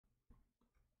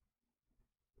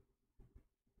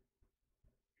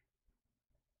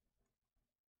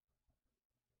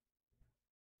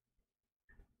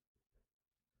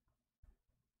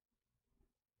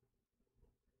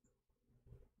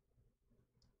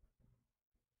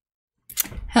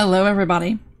Hello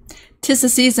everybody. 'Tis the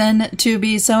season to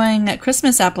be sewing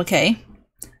Christmas applique.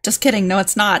 Just kidding, no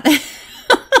it's not.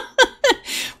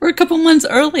 We're a couple months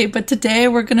early, but today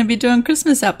we're going to be doing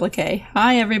Christmas applique.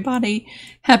 Hi everybody.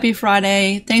 Happy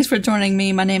Friday. Thanks for joining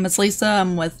me. My name is Lisa.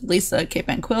 I'm with Lisa Cape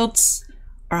and Quilts.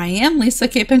 Or I am Lisa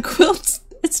Cape and Quilts.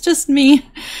 It's just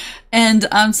me. And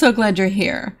I'm so glad you're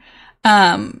here.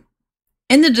 In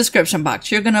the description box,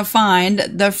 you're going to find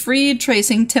the free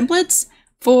tracing templates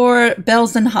for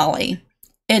Bells and Holly.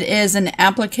 It is an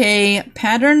applique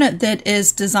pattern that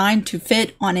is designed to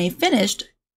fit on a finished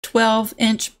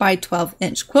 12-inch by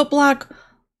 12-inch quilt block,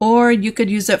 or you could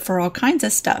use it for all kinds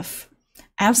of stuff.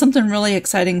 I have something really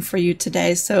exciting for you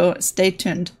today, so stay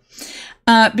tuned.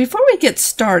 Before we get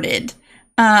started,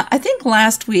 I think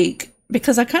last week,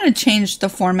 because I kind of changed the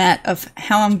format of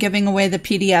how I'm giving away the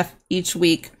PDF each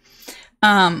week,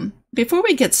 before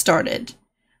we get started,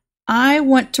 I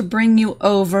want to bring you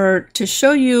over to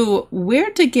show you where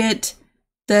to get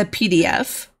the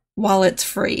PDF while it's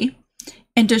free,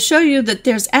 and to show you that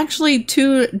there's actually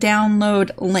two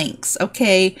download links,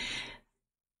 okay?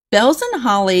 Bells and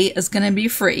Holly is going to be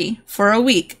free for a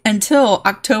week until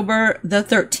October the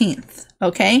 13th,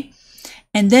 okay?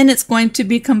 And then it's going to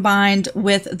be combined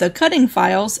with the cutting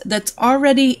files that's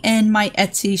already in my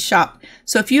Etsy shop.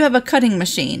 So if you have a cutting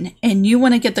machine and you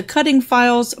want to get the cutting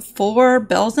files for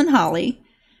Bells and Holly,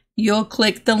 you'll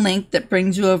click the link that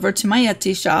brings you over to my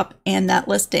Etsy shop and that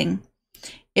listing.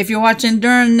 If you're watching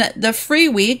during the free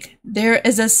week, there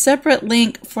is a separate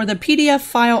link for the PDF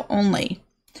file only.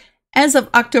 As of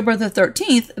October the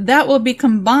 13th, that will be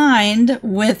combined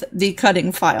with the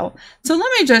cutting file. So let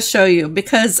me just show you,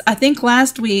 because I think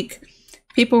last week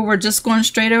people were just going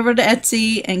straight over to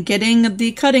Etsy and getting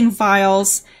the cutting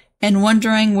files and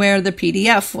wondering where the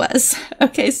PDF was.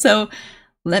 Okay, so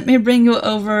let me bring you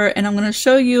over and I'm going to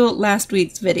show you last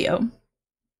week's video.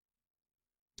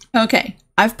 Okay,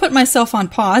 I've put myself on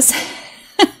pause.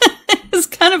 It's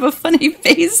kind of a funny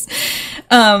face.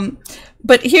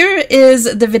 But here is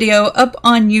the video up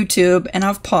on YouTube, and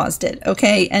I've paused it,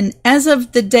 okay? And as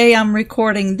of the day I'm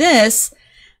recording this,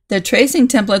 the tracing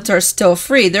templates are still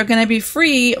free. They're going to be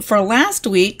free for last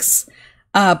week's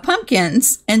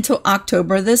pumpkins until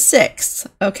October the 6th,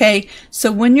 okay?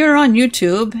 So when you're on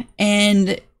YouTube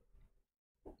and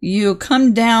you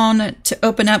come down to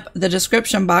open up the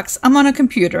description box, I'm on a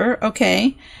computer,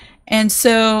 okay? And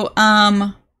so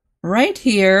right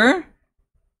here,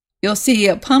 you'll see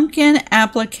a pumpkin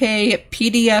applique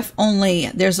PDF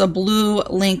only. There's a blue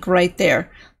link right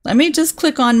there. Let me just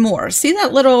click on more. See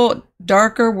that little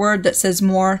darker word that says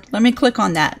more? Let me click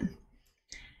on that.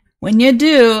 When you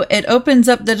do, it opens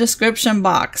up the description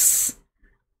box,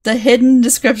 the hidden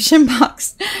description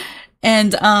box.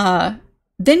 And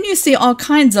then you see all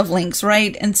kinds of links,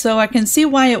 right? And so I can see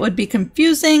why it would be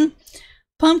confusing.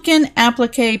 Pumpkin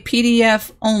applique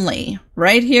PDF only.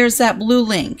 Right here's that blue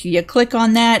link. You click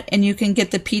on that and you can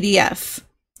get the PDF.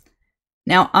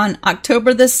 Now on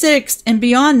October the 6th and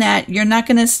beyond that, you're not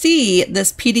going to see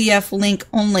this PDF link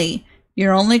only.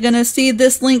 You're only going to see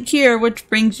this link here, which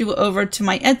brings you over to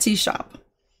my Etsy shop.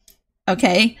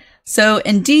 Okay, so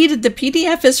indeed the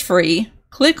PDF is free.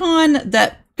 Click on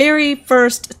that very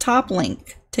first top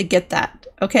link to get that,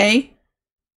 okay?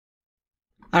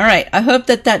 All right, I hope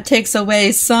that that takes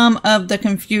away some of the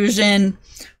confusion.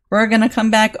 We're going to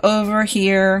come back over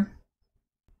here.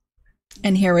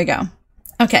 And here we go.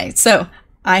 Okay, so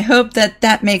I hope that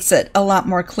that makes it a lot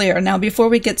more clear. Now, before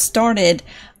we get started,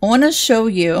 I want to show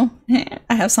you,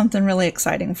 I have something really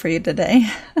exciting for you today.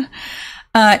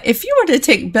 If you were to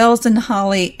take Bells and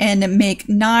Holly and make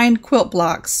 9 quilt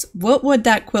blocks, what would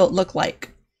that quilt look like?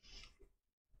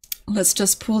 Let's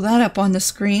just pull that up on the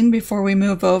screen before we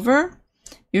move over.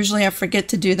 Usually I forget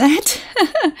to do that.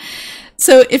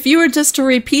 So if you were just to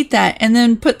repeat that and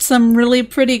then put some really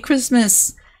pretty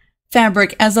Christmas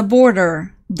fabric as a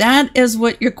border, that is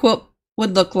what your quilt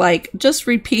would look like, just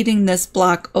repeating this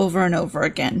block over and over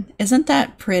again. Isn't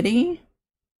that pretty?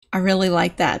 I really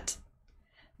like that.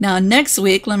 Now next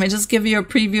week, let me just give you a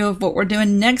preview of what we're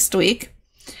doing next week.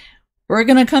 We're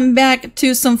going to come back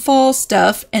to some fall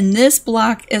stuff, and this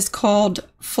block is called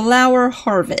Flower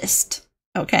Harvest,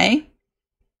 okay?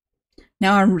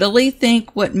 Now, I really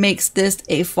think what makes this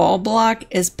a fall block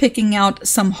is picking out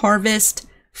some harvest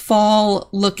fall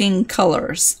looking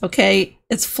colors, okay?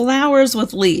 It's flowers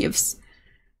with leaves.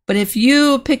 But if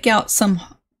you pick out some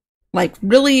like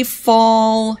really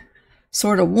fall,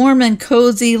 sort of warm and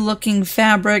cozy looking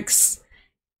fabrics,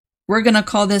 we're going to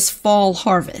call this Fall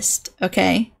Harvest,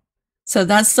 okay? So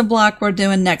that's the block we're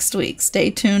doing next week. Stay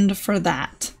tuned for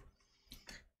that.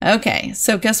 Okay,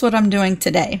 so guess what I'm doing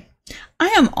today? I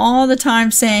am all the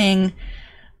time saying,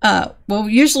 well,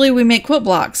 usually we make quilt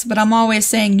blocks, but I'm always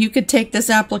saying you could take this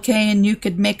applique and you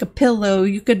could make a pillow,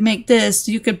 you could make this,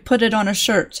 you could put it on a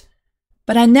shirt.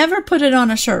 But I never put it on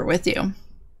a shirt with you.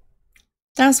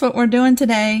 That's what we're doing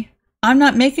today. I'm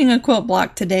not making a quilt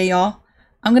block today, y'all.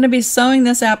 I'm going to be sewing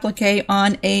this applique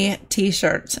on a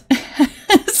t-shirt.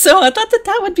 So I thought that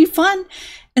that would be fun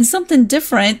and something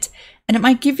different, and it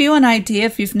might give you an idea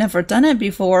if you've never done it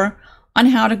before on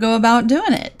how to go about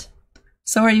doing it.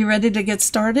 So are you ready to get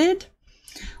started?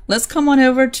 Let's come on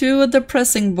over to the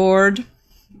pressing board.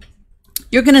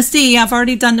 You're going to see I've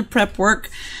already done the prep work.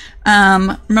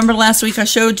 Remember last week I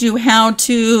showed you how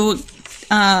to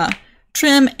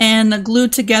trim and glue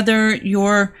together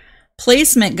your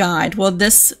placement guide. Well,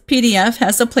 this PDF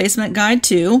has a placement guide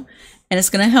too, and it's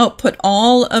going to help put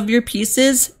all of your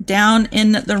pieces down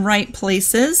in the right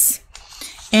places.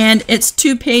 And it's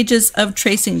 2 pages of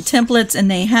tracing templates,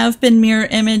 and they have been mirror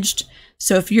imaged.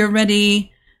 So if you're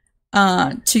ready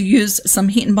to use some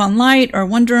Heat and Bond Light or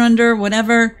Wonder Under,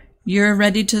 whatever, you're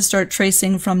ready to start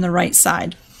tracing from the right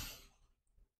side.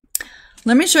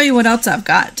 Let me show you what else I've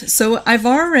got. So I've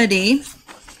already,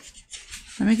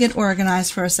 let me get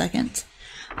organized for a second.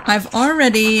 I've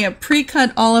already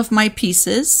pre-cut all of my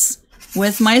pieces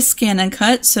with my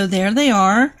ScannCut. So there they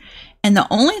are. And the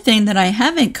only thing that I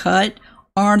haven't cut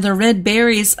are the red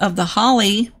berries of the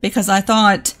holly, because I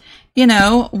thought, you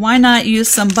know, why not use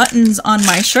some buttons on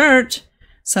my shirt?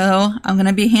 So I'm going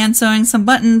to be hand sewing some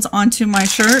buttons onto my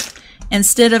shirt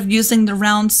instead of using the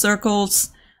round circles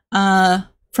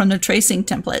from the tracing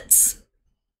templates.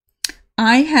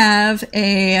 I have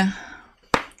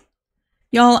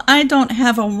y'all, I don't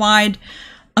have a wide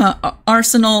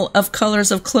arsenal of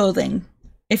colors of clothing.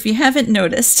 If you haven't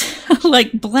noticed,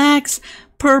 like blacks,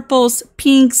 purples,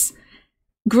 pinks,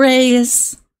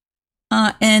 grays,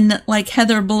 and like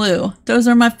heather blue. Those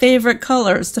are my favorite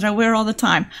colors that I wear all the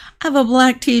time. I have a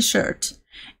black t-shirt,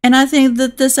 and I think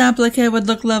that this applique would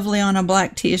look lovely on a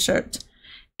black t-shirt.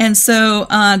 And so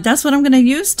that's what I'm going to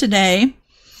use today.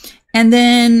 And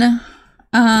then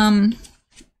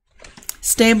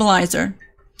stabilizer.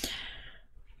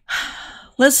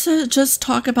 Let's just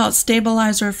talk about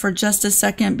stabilizer for just a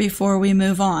second before we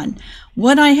move on.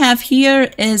 What I have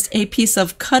here is a piece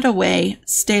of cutaway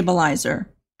stabilizer.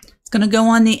 It's going to go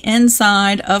on the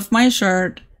inside of my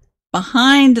shirt,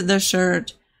 behind the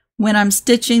shirt, when I'm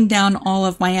stitching down all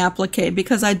of my applique,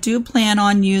 because I do plan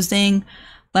on using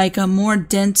like a more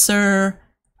denser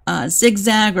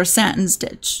zigzag or satin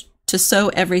stitch to sew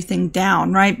everything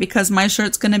down, right? Because my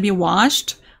shirt's going to be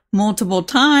washed multiple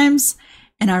times,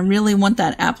 and I really want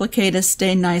that applique to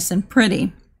stay nice and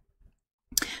pretty.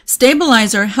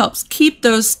 Stabilizer helps keep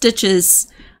those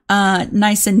stitches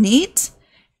nice and neat.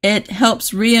 It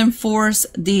helps reinforce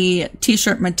the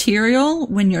t-shirt material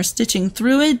when you're stitching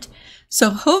through it. So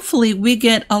hopefully we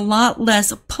get a lot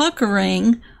less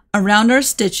puckering around our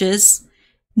stitches.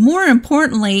 More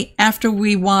importantly, after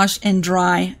we wash and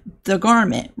dry the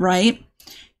garment, right?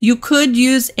 You could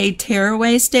use a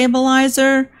tearaway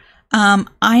stabilizer.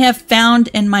 I have found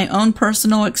in my own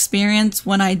personal experience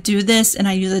when I do this and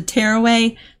I use a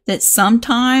tearaway that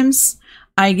sometimes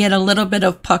I get a little bit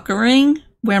of puckering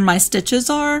where my stitches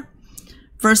are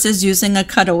versus using a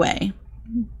cutaway.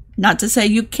 Not to say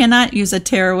you cannot use a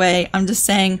tearaway. I'm just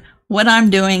saying what I'm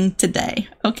doing today,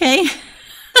 okay?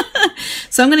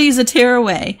 So I'm going to use a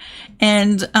tearaway.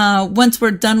 And once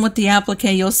we're done with the applique,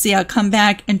 you'll see I'll come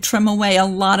back and trim away a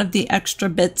lot of the extra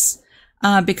bits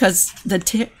because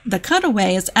the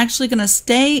cutaway is actually going to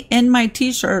stay in my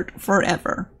t-shirt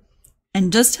forever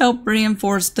and just help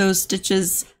reinforce those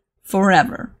stitches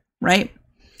forever, right?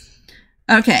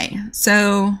 Okay,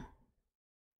 so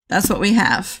that's what we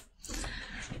have.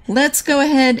 Let's go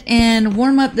ahead and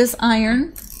warm up this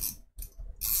iron.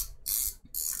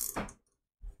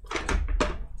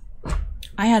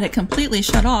 I had it completely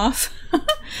shut off.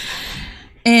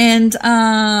 And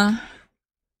I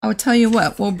will tell you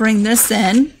what, we'll bring this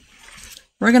in.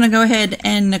 We're going to go ahead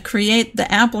and create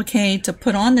the applique to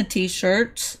put on the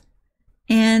t-shirt.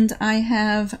 And I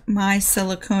have my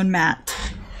silicone mat.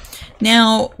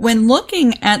 Now, when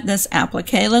looking at this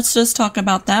applique, let's just talk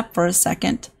about that for a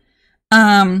second.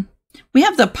 We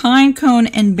have the pine cone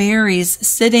and berries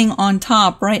sitting on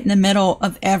top right in the middle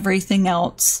of everything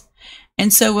else.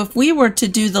 And so if we were to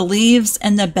do the leaves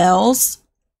and the bells,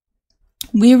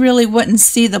 we really wouldn't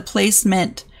see the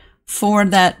placement for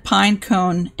that pine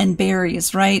cone and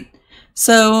berries, right?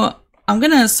 So I'm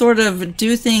going to sort of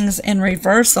do things in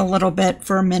reverse a little bit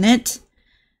for a minute.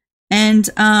 And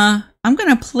I'm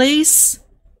going to place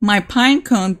my pine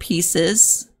cone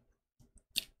pieces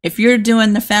if you're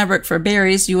doing the fabric for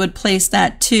berries, you would place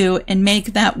that too and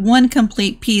make that one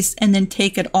complete piece and then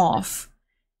take it off.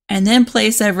 And then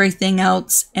place everything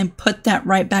else and put that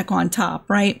right back on top,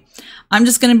 right? I'm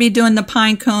just going to be doing the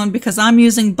pine cone because I'm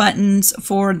using buttons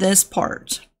for this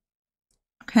part.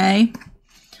 Okay,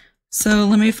 so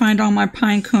let me find all my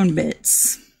pine cone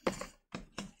bits,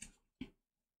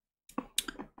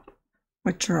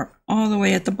 which are all the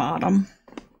way at the bottom.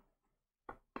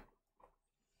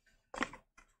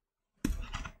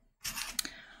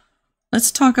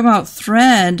 Let's talk about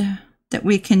thread that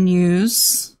we can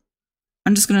use.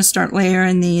 I'm just going to start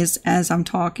layering these as I'm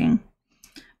talking.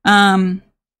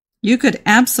 You could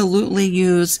absolutely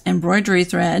use embroidery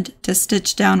thread to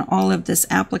stitch down all of this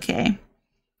applique.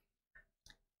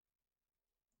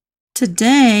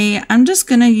 Today, I'm just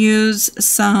going to use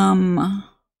some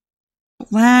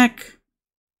black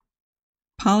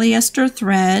polyester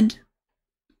thread.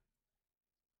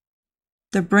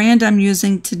 The brand I'm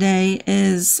using today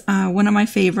is one of my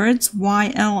favorites,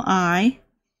 YLI.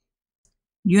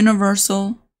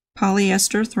 Universal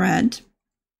polyester thread.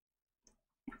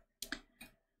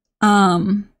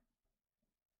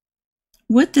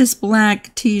 With this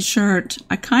black t-shirt,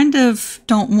 I kind of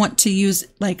don't want to use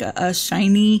like a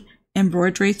shiny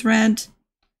embroidery thread.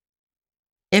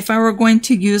 If I were going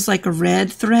to use like a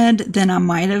red thread, then I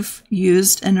might have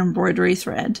used an embroidery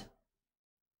thread.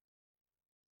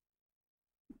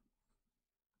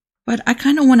 But I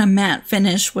kind of want a matte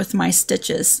finish with my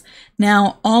stitches.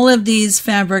 Now, all of these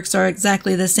fabrics are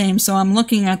exactly the same, so I'm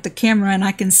looking at the camera and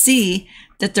I can see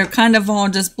that they're kind of all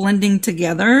just blending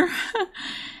together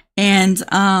and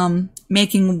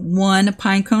making one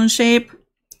pine cone shape.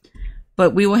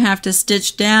 But we will have to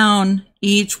stitch down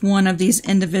each one of these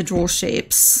individual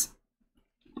shapes.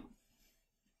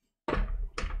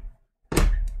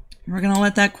 We're going to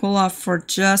let that cool off for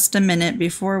just a minute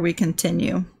before we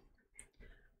continue.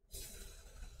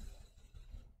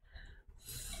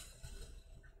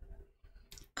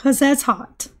 Because that's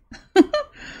hot.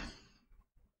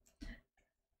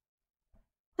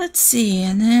 Let's see,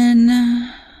 and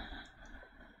then,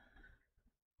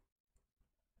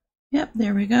 yep,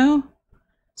 there we go.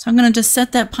 So I'm going to just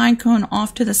set that pine cone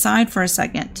off to the side for a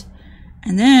second.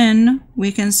 And then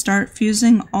we can start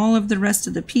fusing all of the rest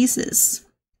of the pieces.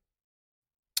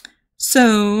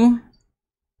 So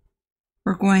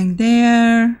we're going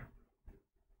there.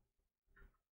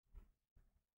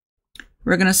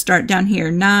 We're going to start down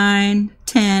here, 9,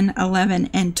 10,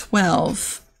 11, and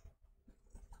 12.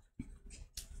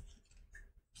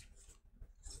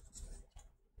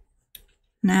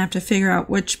 And I have to figure out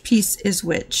which piece is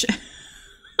which.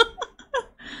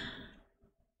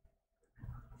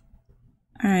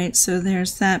 All right, so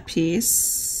there's that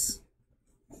piece.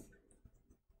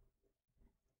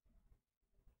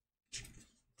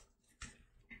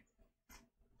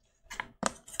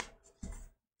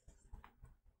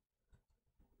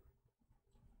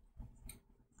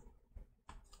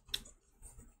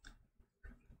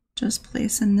 Just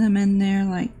placing them in there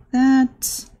like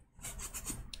that.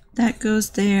 That goes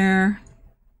there.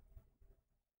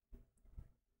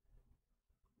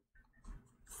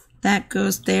 That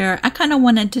goes there. I kind of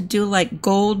wanted to do like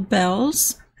gold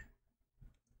bells.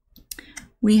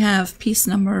 We have piece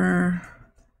number...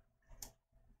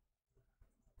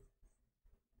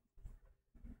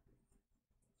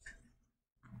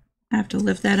 I have to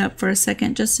lift that up for a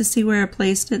second just to see where I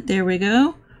placed it. There we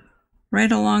go.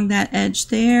 Right along that edge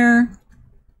there.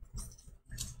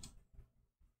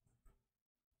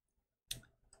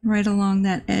 Right along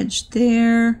that edge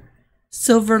there.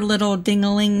 Silver little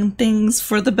dingling things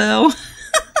for the bow.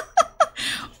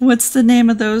 What's the name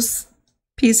of those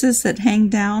pieces that hang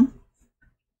down?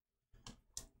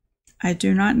 I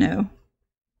do not know.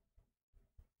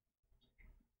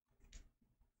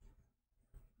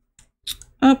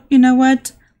 Oh, you know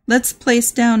what? Let's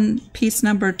place down piece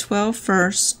number 12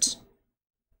 first.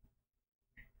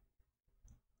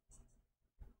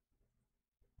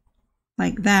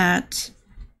 Like that,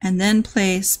 and then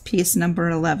place piece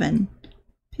number 11.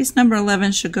 Piece number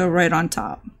 11 should go right on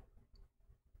top.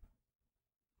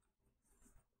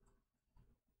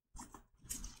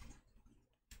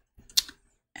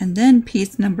 And then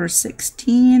piece number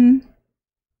 16.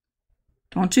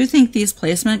 Don't you think these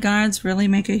placement guides really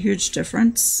make a huge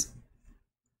difference?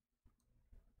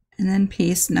 And then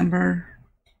piece number,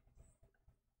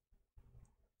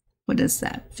 what is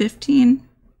that, 15?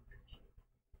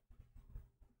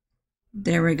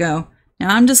 There we go.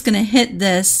 Now I'm just going to hit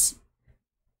this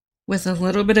with a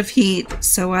little bit of heat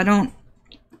so I don't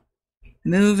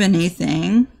move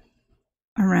anything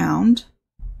around.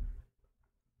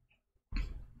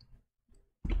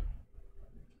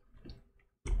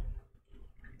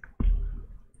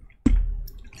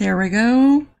 There we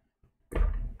go.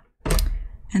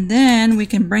 And then we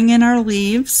can bring in our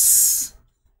leaves,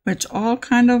 which all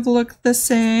kind of look the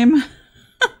same.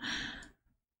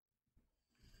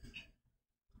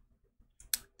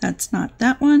 That's not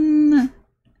that one.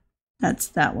 That's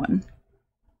that one.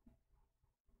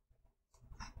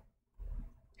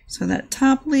 So that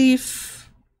top leaf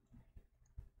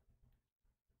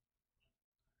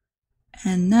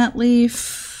and that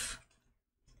leaf.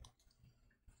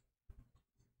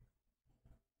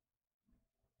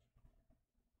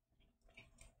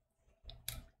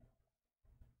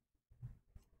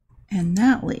 And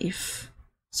that leaf.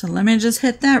 So let me just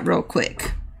hit that real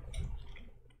quick.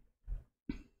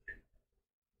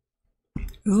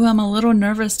 Ooh, I'm a little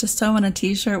nervous to sew in a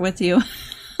t-shirt with you.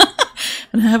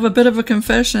 And I have a bit of a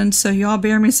confession, so y'all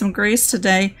bear me some grace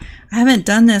today. I haven't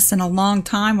done this in a long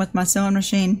time with my sewing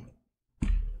machine.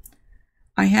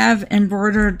 I have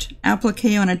embroidered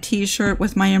applique on a t-shirt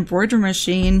with my embroidery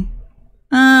machine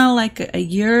like a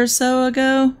year or so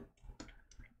ago.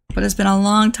 But it's been a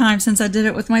long time since I did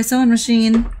it with my sewing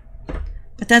machine.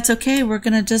 But that's okay, we're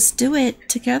gonna just do it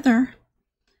together.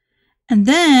 And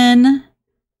then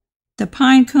the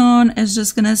pine cone is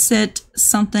just gonna sit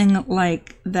something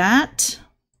like that.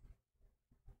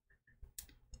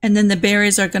 And then the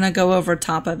berries are gonna go over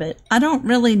top of it. I don't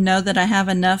really know that I have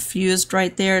enough fused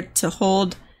right there to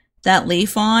hold that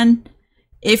leaf on.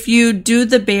 If you do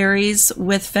the berries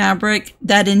with fabric,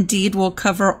 that indeed will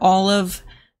cover all of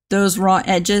those raw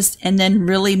edges and then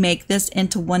really make this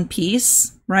into one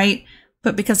piece, right?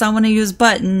 But because I want to use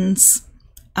buttons,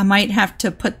 I might have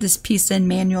to put this piece in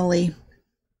manually.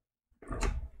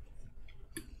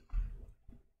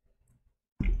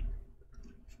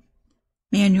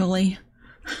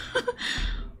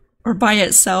 Or by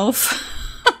itself.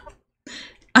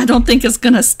 I don't think it's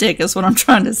gonna stick is what I'm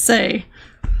trying to say.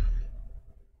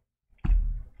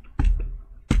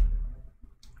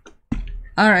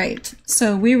 Alright,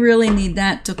 so we really need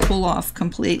that to cool off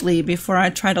completely before I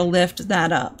try to lift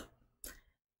that up.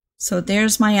 So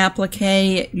there's my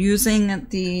applique using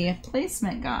the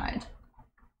placement guide.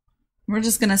 We're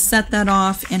just gonna set that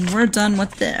off and we're done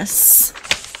with this.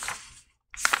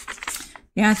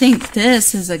 Yeah, I think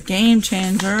this is a game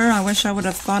changer. I wish I would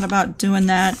have thought about doing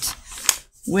that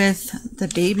with the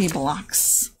baby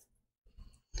blocks.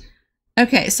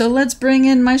 Okay, so let's bring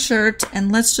in my shirt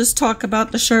and let's just talk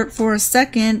about the shirt for a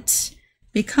second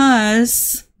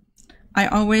because I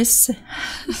always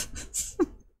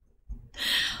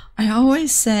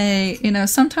say, you know,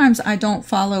 sometimes I don't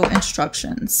follow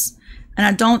instructions and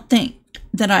I don't think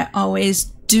that I always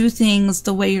do things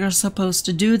the way you're supposed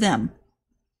to do them.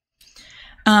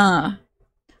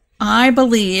 I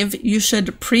believe you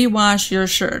should pre-wash your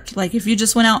shirt. Like if you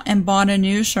just went out and bought a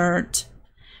new shirt,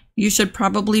 you should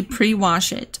probably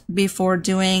pre-wash it before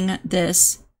doing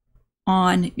this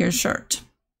on your shirt.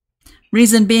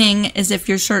 Reason being is if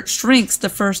your shirt shrinks the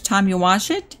first time you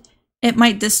wash it, it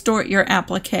might distort your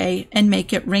applique and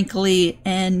make it wrinkly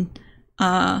and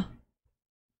not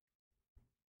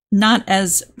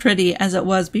as pretty as it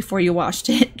was before you washed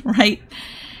it, right?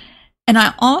 And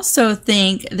I also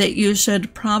think that you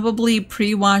should probably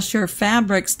pre-wash your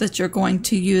fabrics that you're going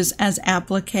to use as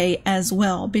applique as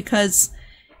well, because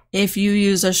if you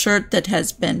use a shirt that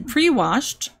has been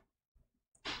pre-washed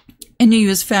and you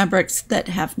use fabrics that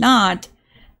have not,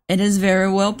 it is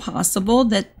very well possible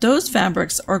that those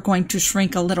fabrics are going to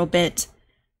shrink a little bit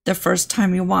the first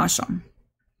time you wash them.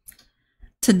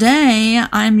 Today,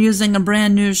 I'm using a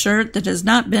brand new shirt that has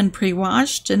not been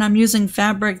pre-washed, and I'm using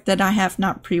fabric that I have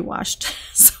not pre-washed.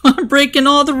 So I'm breaking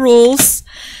all the rules.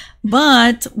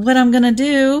 But what I'm going to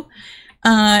do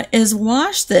is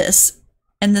wash this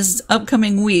in this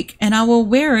upcoming week, and I will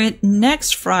wear it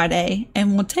next Friday,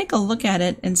 and we'll take a look at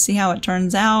it and see how it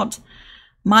turns out.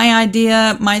 My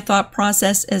idea, my thought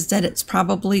process is that it's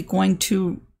probably going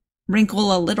to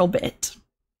wrinkle a little bit.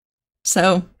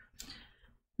 So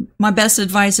my best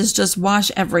advice is just wash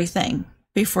everything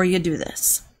before you do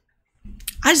this.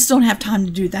 I just don't have time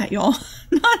to do that, y'all.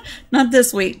 Not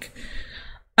this week.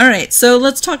 All right, so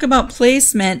let's talk about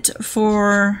placement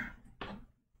for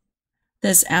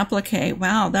this applique.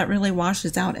 Wow, that really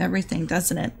washes out everything,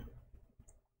 doesn't it?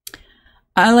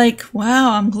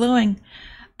 Wow, I'm glowing.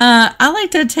 I like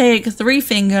to take 3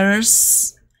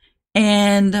 fingers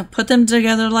and put them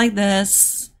together like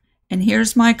this. And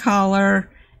here's my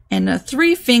collar. And a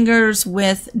 3 fingers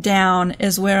width down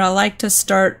is where I like to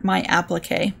start my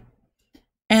applique.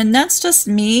 And that's just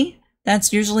me.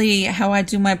 That's usually how I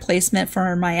do my placement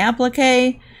for my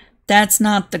applique. That's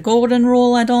not the golden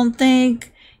rule, I don't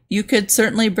think. You could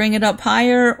certainly bring it up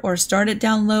higher or start it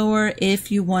down lower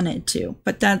if you wanted to.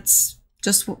 But that's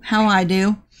just how I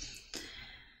do.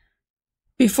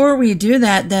 Before we do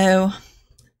that though,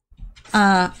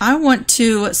 I want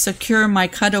to secure my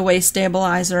cutaway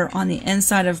stabilizer on the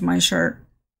inside of my shirt.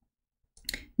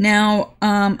 Now,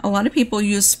 a lot of people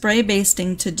use spray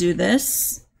basting to do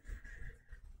this,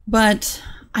 but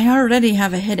I already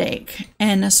have a headache,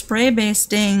 and a spray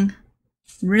basting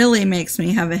really makes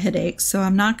me have a headache, so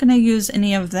I'm not going to use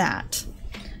any of that.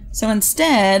 So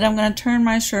instead, I'm going to turn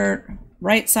my shirt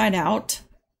right side out.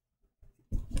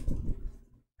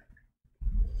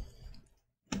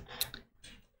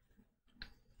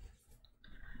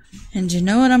 And you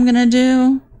know what I'm going to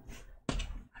do?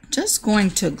 I'm just going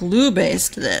to glue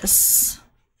baste this.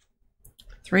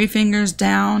 3 fingers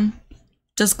down.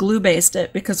 Just glue baste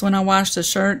it, because when I wash the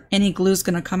shirt, any glue is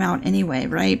going to come out anyway,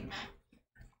 right?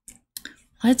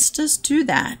 Let's just do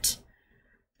that,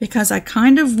 because I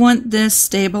kind of want this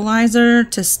stabilizer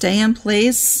to stay in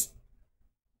place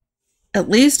at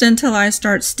least until I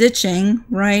start stitching,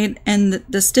 right? And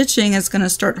the stitching is going to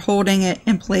start holding it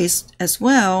in place as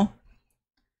well.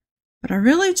 But I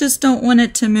really just don't want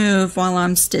it to move while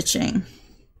I'm stitching.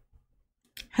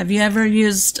 Have you ever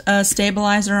used a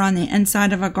stabilizer on the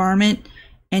inside of a garment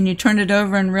and you turned it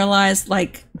over and realized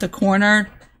like the corner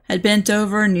had bent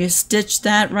over and you stitched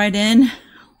that right in,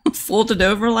 folded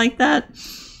over like that?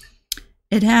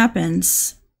 It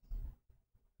happens.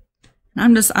 And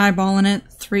I'm just eyeballing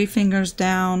it, 3 fingers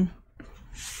down.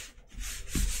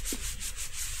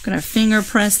 I'm gonna finger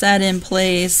press that in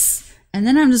place, and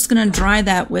then I'm just gonna dry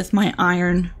that with my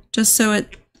iron, just so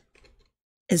it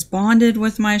is bonded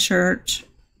with my shirt.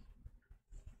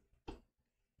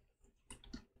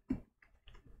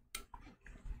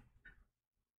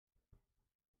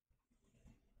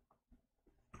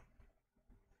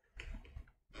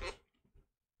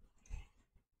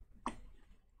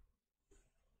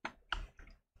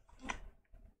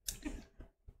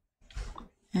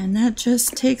 And that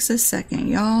just takes a second,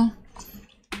 y'all.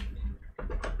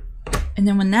 And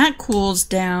then when that cools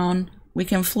down, we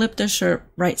can flip the shirt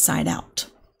right side out.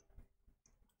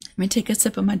 Let me take a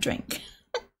sip of my drink.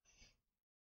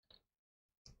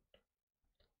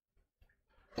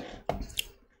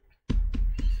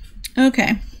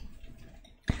 Okay.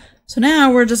 So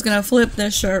now we're just going to flip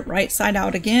this shirt right side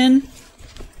out again.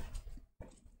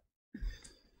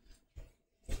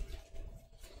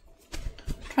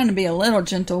 Trying to be a little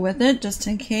gentle with it, just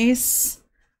in case.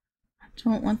 I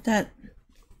don't want that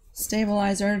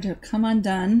stabilizer to come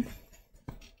undone.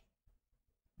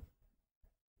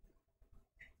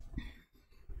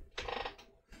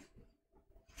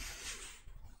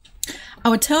 I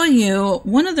would tell you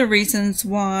one of the reasons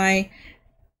why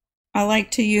I like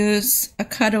to use a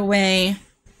cutaway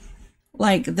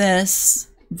like this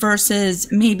versus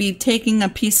maybe taking a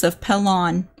piece of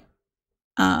Pellon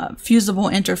fusible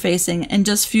interfacing and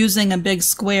just fusing a big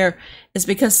square is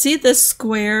because, see this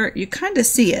square, you kind of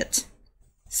see it.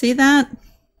 See that?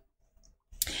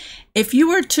 If you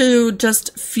were to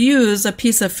just fuse a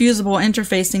piece of fusible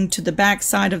interfacing to the back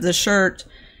side of the shirt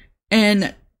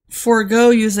and forego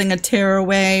using a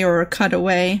tearaway or a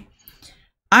cutaway,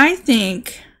 I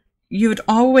think you would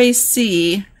always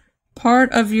see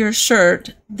part of your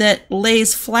shirt that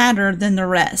lays flatter than the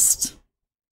rest.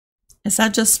 Is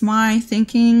that just my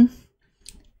thinking?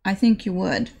 I think you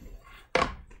would.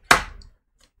 I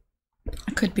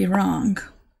could be wrong.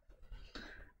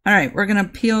 All right, we're going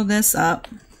to peel this up.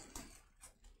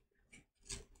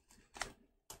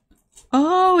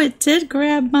 Oh, it did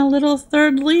grab my little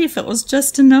third leaf. It was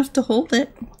just enough to hold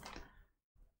it.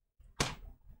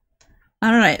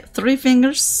 All right, 3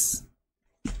 fingers.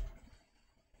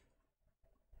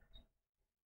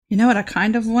 You know what I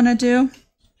kind of want to do?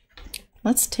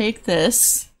 Let's take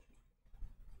this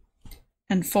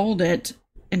and fold it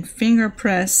and finger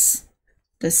press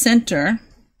the center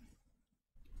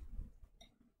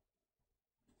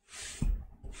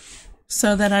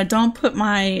so that I don't put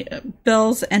my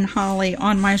bells and holly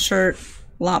on my shirt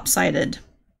lopsided.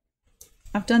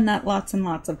 I've done that lots and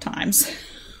lots of times.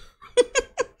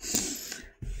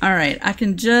 All right, I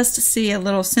can just see a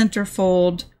little center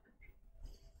fold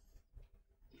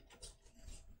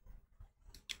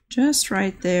just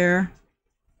right there.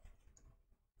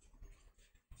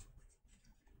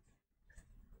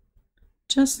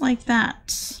 Just like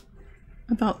that.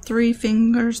 About 3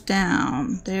 fingers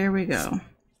down. There we go.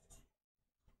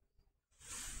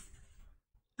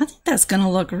 I think that's going to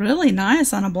look really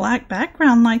nice on a black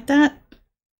background like that.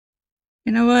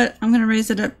 You know what? I'm going to raise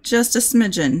it up just a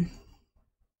smidgen.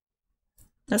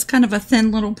 That's kind of a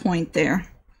thin little point there.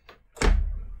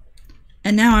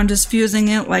 And now I'm just fusing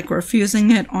it like we're fusing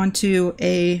it onto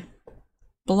a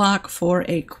block for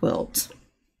a quilt.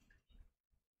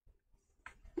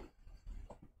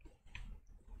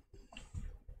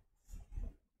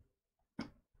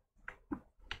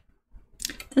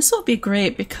 This will be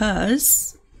great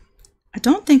because I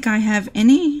don't think I have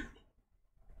any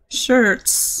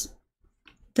shirts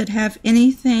that have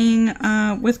anything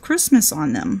with Christmas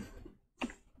on them.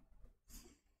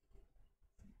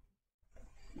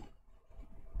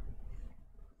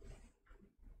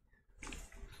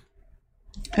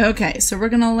 Okay, so we're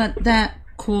gonna let that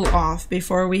cool off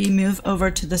before we move over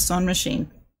to the sewing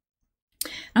machine.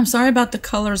 I'm sorry about the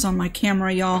colors on my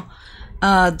camera, y'all.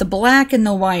 The black and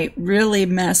the white really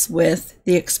mess with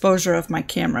the exposure of my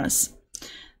cameras.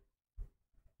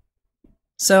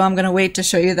 So I'm gonna wait to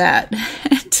show you that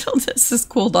until this is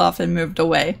cooled off and moved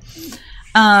away.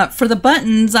 For the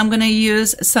buttons, I'm gonna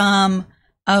use some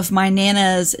of my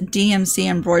Nana's DMC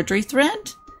embroidery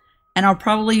thread, and I'll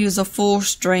probably use a full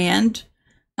strand.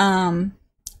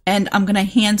 And I'm going to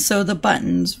hand sew the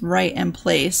buttons right in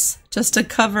place just to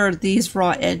cover these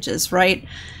raw edges, right?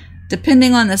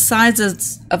 Depending on the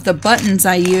sizes of the buttons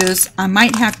I use, I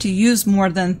might have to use more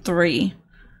than 3.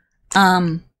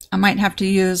 I might have to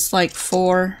use like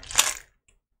 4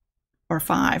 or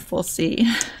 5. We'll see.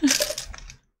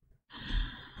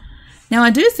 Now, I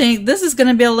do think this is going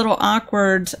to be a little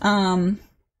awkward sewing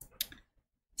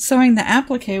the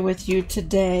applique with you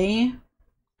today.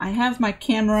 I have my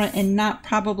camera in not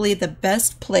probably the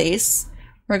best place.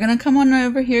 We're going to come on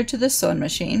over here to the sewing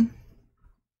machine.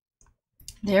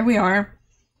 There we are.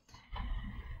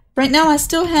 Right now I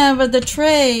still have the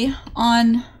tray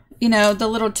on, you know, the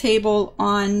little table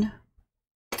on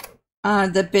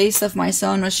the base of my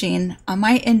sewing machine. I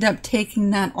might end up taking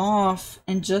that off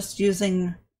and just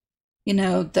using, you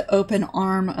know, the open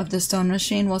arm of the sewing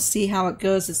machine. We'll see how it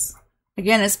goes.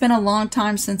 Again, it's been a long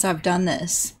time since I've done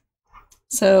this.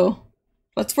 So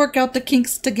let's work out the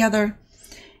kinks together.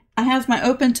 I have my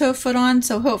open toe foot on,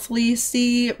 so hopefully you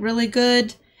see really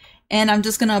good. And I'm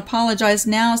just going to apologize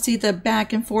now. See the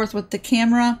back and forth with the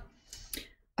camera.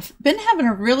 I've been having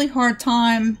a really hard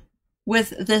time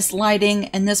with this lighting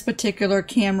and this particular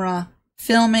camera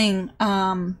filming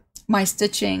my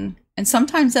stitching. And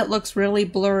sometimes that looks really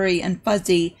blurry and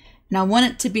fuzzy. And I want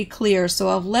it to be clear. So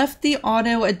I've left the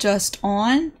auto adjust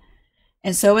on.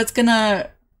 And so it's going to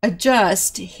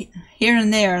adjust here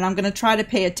and there, and I'm going to try to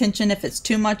pay attention. If it's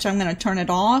too much, I'm going to turn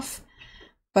it off,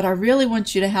 but I really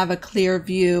want you to have a clear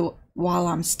view while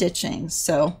I'm stitching.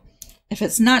 So if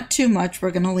it's not too much, we're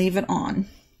going to leave it on.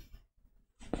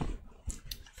 I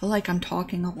feel like I'm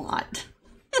talking a lot.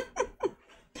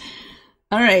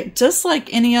 All right, just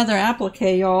like any other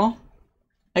applique, y'all,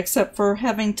 except for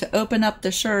having to open up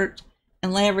the shirt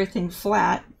and lay everything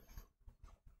flat.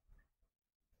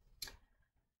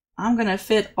 I'm going to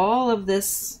fit all of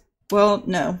this. Well,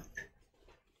 no.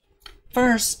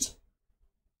 First,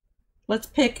 let's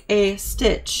pick a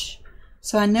stitch.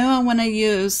 So I know I want to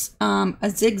use a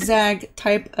zigzag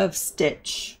type of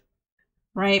stitch,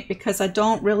 right? Because I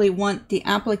don't really want the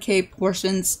applique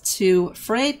portions to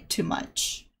fray too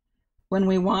much when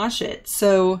we wash it.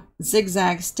 So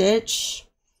zigzag stitch.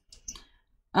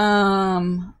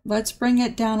 Let's bring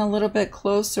it down a little bit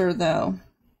closer though,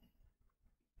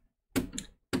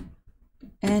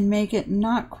 and make it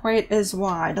not quite as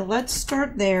wide. Let's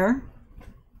start there.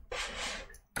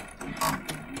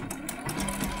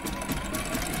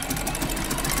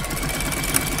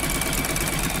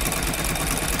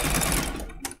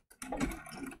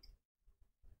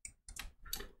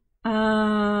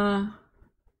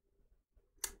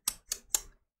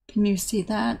 Can you see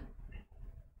that?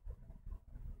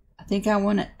 I think I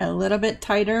want it a little bit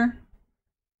tighter.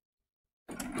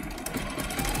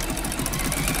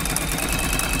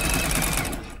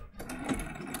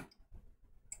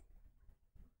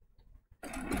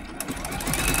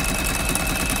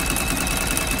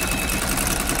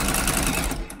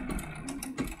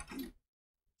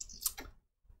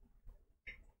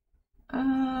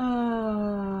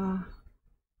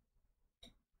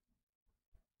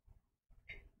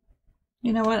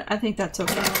 You know what? I think that's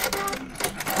okay.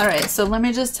 All right, so let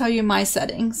me just tell you my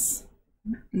settings.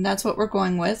 And that's what we're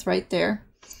going with right there.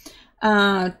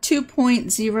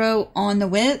 2.0 on the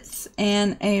width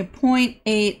and a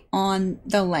 0.8 on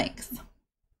the length.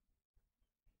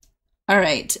 All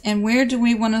right, and where do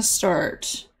we want to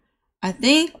start? I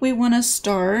think we want to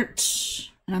start,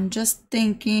 and I'm just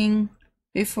thinking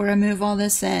before I move all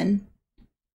this in.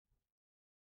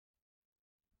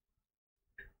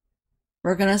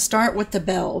 We're going to start with the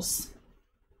bells.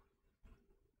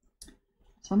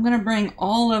 So I'm going to bring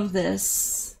all of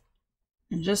this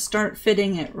and just start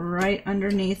fitting it right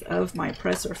underneath of my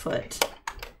presser foot.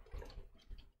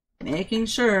 Making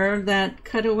sure that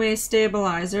cutaway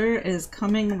stabilizer is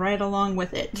coming right along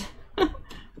with it,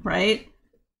 right?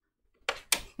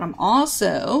 I'm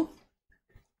also,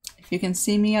 if you can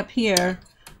see me up here,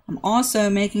 I'm also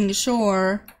making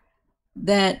sure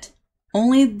that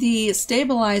only the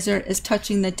stabilizer is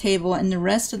touching the table and the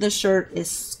rest of the shirt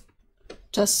is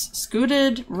just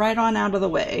scooted right on out of the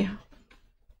way.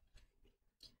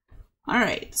 All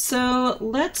right, so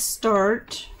let's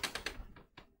start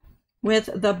with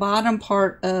the bottom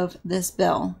part of this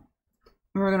bell.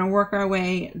 We're going to work our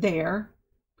way there.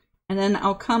 And then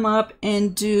I'll come up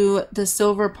and do the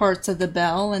silver parts of the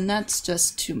bell, and that's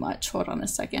just too much. Hold on a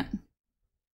second.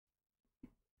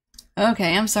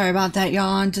 Okay, I'm sorry about that,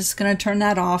 y'all. I'm just going to turn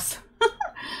that off.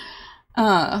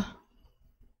 Okay.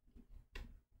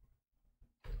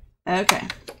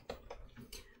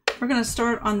 We're going to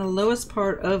start on the lowest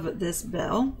part of this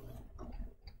bell.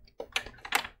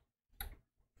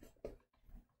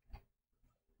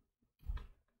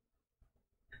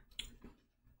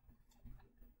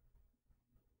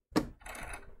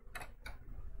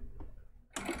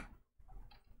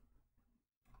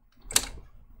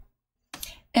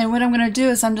 And what I'm going to do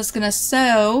is I'm just going to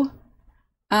sew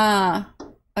a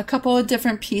couple of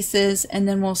different pieces, and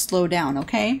then we'll slow down,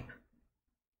 okay?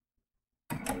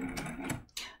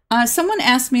 Someone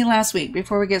asked me last week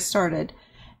before we get started,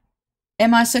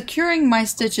 am I securing my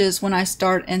stitches when I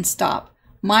start and stop?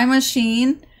 My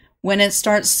machine, when it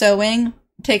starts sewing,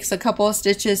 takes a couple of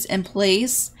stitches in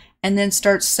place and then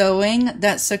starts sewing.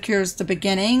 That secures the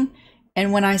beginning.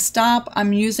 And when I stop,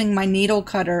 I'm using my needle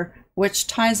cutter, which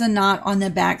ties a knot on the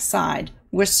back side,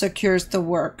 which secures the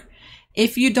work.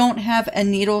 If you don't have a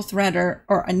needle threader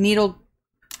or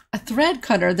a thread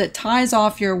cutter that ties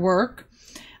off your work,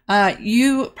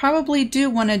 you probably do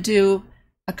want to do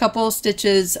a couple of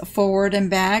stitches forward and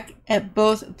back at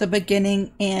both the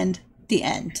beginning and the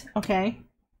end, okay?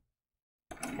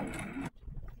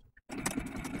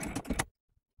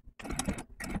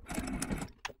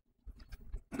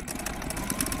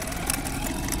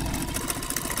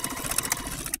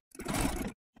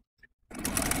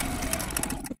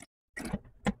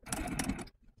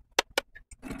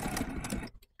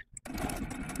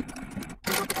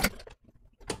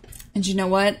 And you know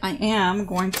what? I am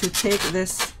going to take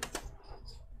this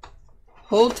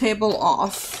whole table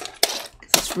off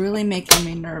because it's really making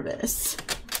me nervous.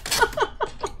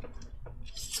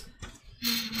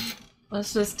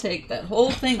 Let's just take that whole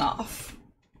thing off.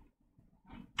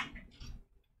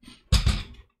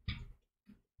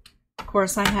 Of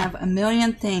course, I have a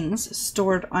million things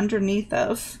stored underneath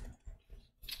of.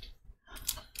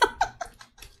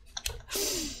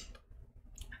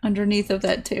 Underneath of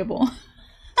that table.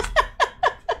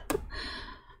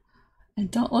 And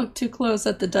don't look too close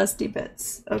at the dusty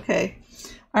bits. Okay.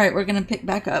 All right, we're going to pick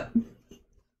back up.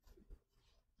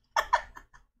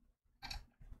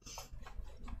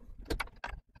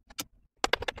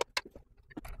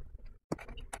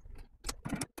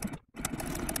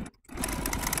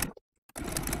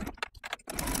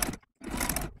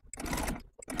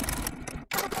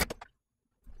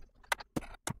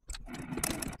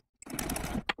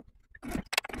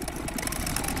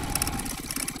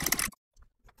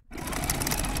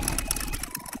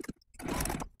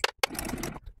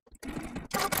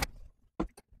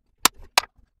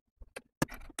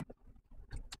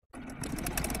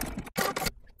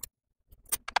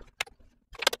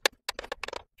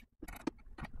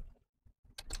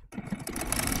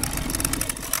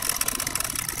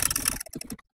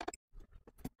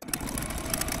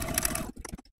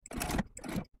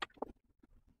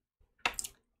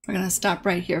 We're going to stop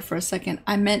right here for a second.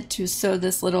 I meant to sew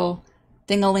this little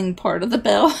ding-a-ling part of the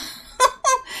bell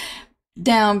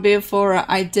down before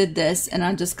I did this, and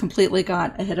I just completely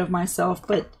got ahead of myself,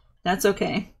 but that's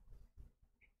okay.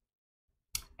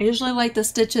 I usually like the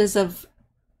stitches of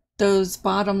those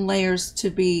bottom layers to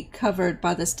be covered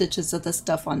by the stitches of the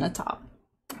stuff on the top.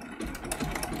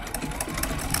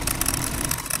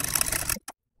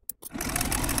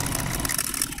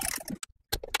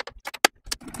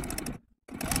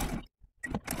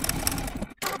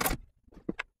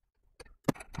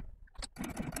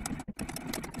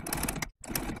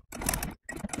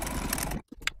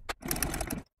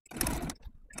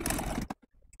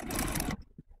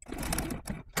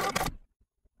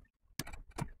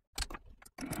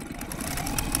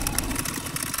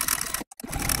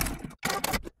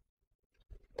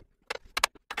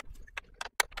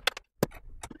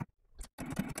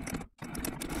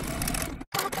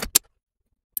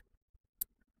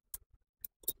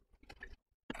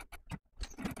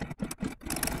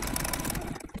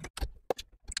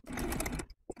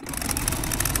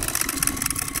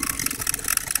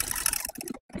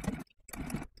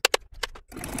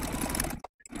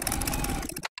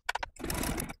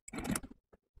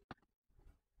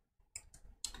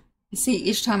 You see,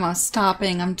 each time I'm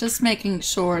stopping, I'm just making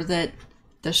sure that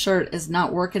the shirt is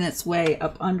not working its way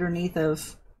up underneath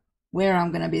of where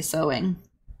I'm going to be sewing.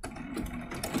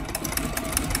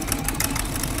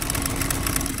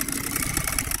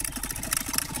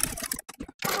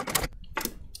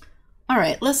 All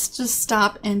right, let's just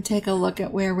stop and take a look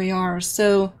at where we are.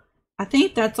 So I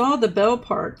think that's all the bell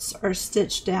parts are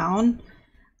stitched down.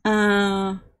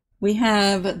 We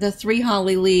have the 3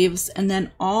 holly leaves and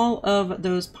then all of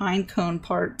those pine cone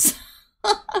parts.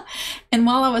 And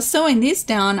while I was sewing these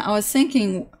down, I was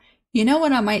thinking, you know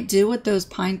what I might do with those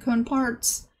pine cone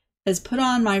parts is put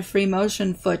on my free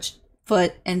motion foot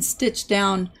and stitch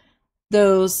down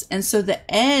those, and so the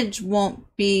edge won't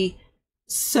be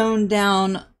sewn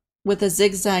down with a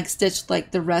zigzag stitch like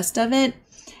the rest of it.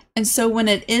 And so when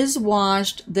it is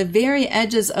washed, the very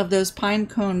edges of those pine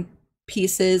cone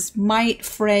pieces might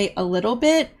fray a little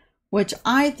bit, which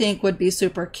I think would be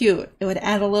super cute. It would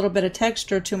add a little bit of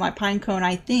texture to my pine cone,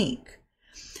 I think.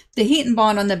 The heat and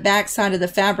bond on the back side of the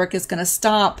fabric is going to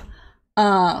stop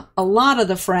a lot of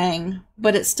the fraying,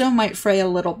 but it still might fray a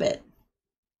little bit.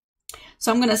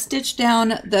 So I'm going to stitch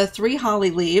down the 3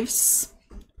 holly leaves.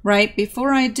 Right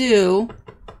before I do,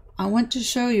 I want to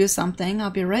show you something. I'll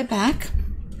be right back.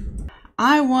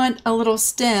 I want a little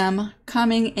stem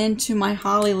coming into my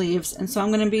holly leaves, and so I'm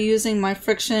going to be using my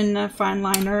friction fine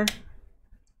liner.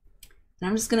 And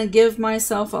I'm just going to give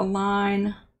myself a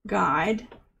line guide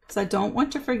because I don't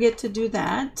want to forget to do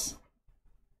that.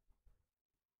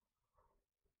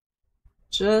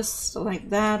 Just like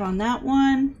that on that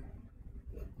one.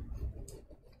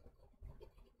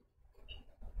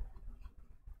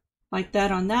 Like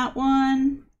that on that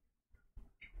one.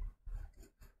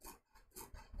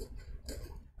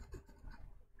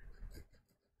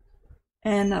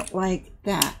 And like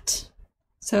that.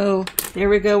 So there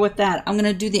we go with that. I'm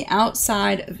going to do the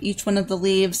outside of each one of the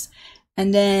leaves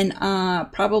and then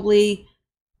probably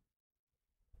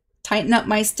tighten up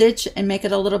my stitch and make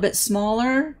it a little bit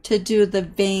smaller to do the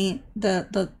vein,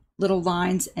 the little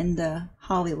lines in the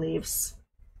holly leaves.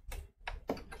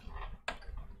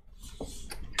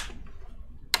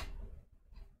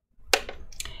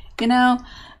 You know,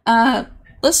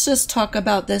 let's just talk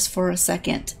about this for a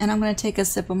second, and I'm going to take a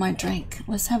sip of my drink.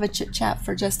 Let's have a chit chat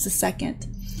for just a second.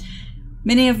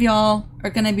 Many of y'all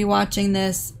are going to be watching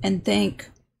this and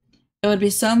think it would be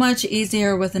so much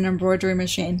easier with an embroidery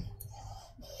machine.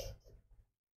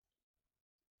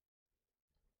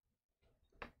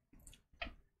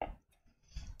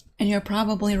 And you're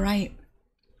probably right.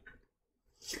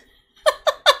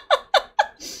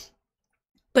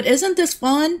 But isn't this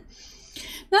fun?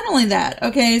 Not only that,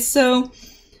 okay, so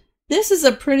this is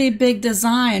a pretty big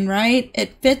design, right?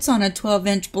 It fits on a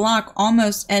 12-inch block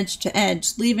almost edge to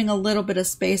edge, leaving a little bit of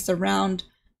space around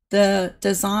the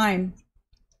design.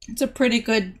 It's a pretty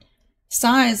good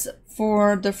size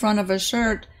for the front of a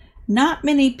shirt. Not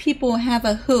many people have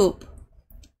a hoop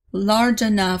large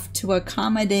enough to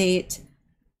accommodate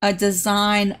a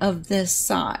design of this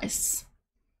size.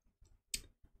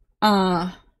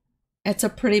 It's a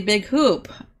pretty big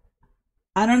hoop.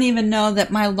 I don't even know that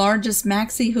my largest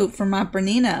maxi hoop for my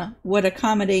Bernina would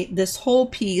accommodate this whole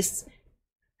piece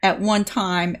at one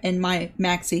time in my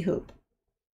maxi hoop.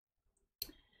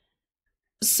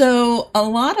 So a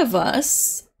lot of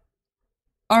us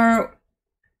are,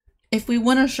 if we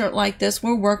want a shirt like this,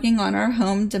 we're working on our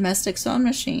home domestic sewing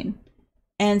machine.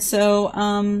 And so,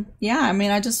 yeah, I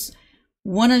mean, I just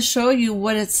want to show you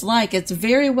what it's like. It's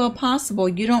very well possible.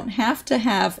 You don't have to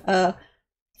have a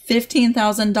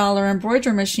 $15,000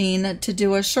 embroidery machine to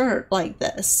do a shirt like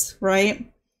this,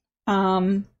 right? Yeah,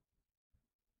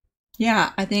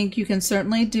 I think you can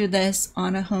certainly do this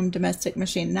on a home domestic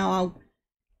machine. Now I'll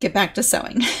get back to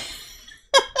sewing.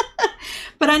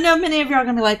 But I know many of you are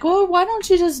going to be like, oh, why don't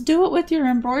you just do it with your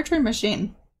embroidery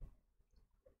machine?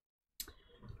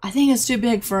 I think it's too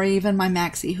big for even my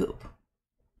maxi hoop.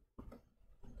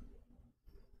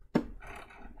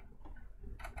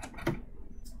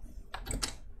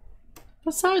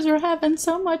 Besides, we're having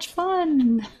so much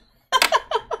fun.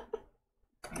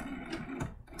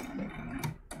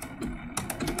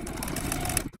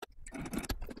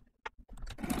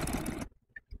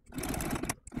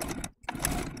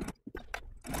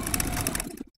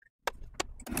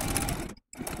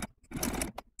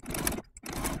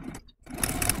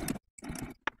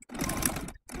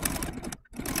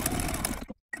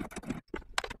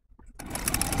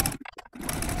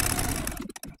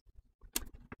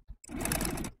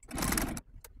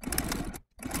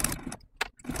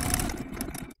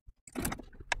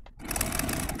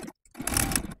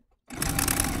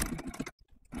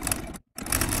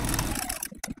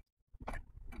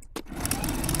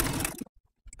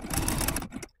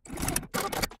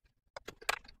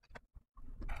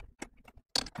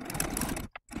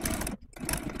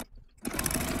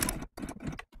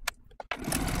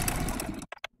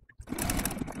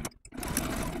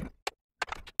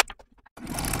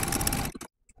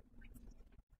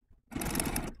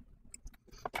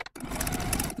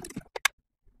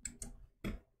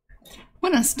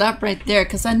 I'm going to stop right there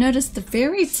because I noticed the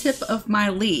very tip of my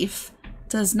leaf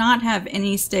does not have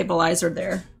any stabilizer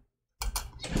there.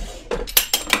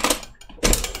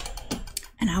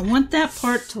 And I want that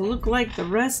part to look like the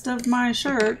rest of my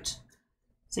shirt.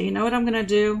 So you know what I'm going to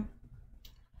do?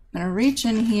 I'm going to reach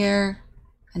in here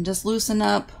and just loosen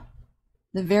up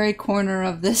the very corner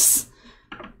of this.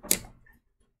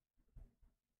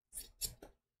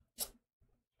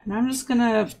 And I'm just going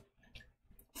to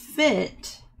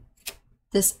fit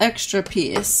this extra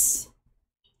piece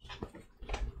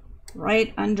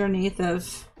right underneath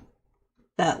of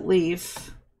that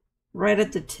leaf, right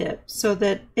at the tip, so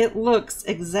that it looks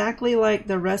exactly like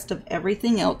the rest of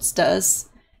everything else does,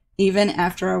 even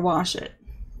after I wash it.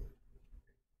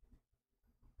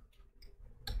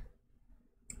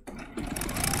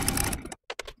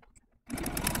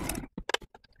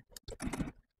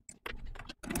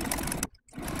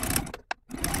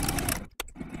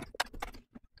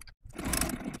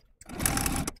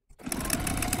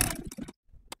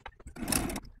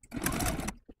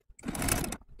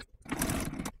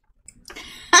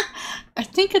 I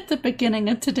think at the beginning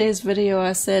of today's video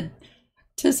I said,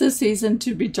 "'Tis the season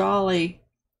to be jolly."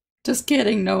 Just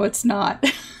kidding, no it's not.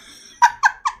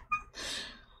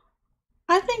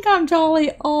 I think I'm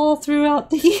jolly all throughout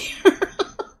the year.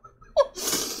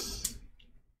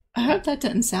 I hope that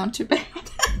didn't sound too bad.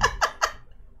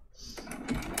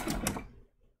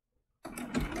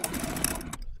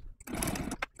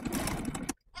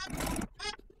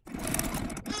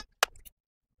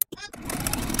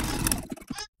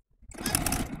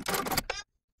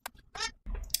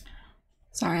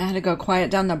 Sorry, I had to go quiet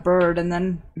down the bird, and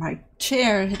then my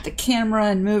chair hit the camera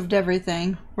and moved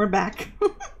everything. We're back.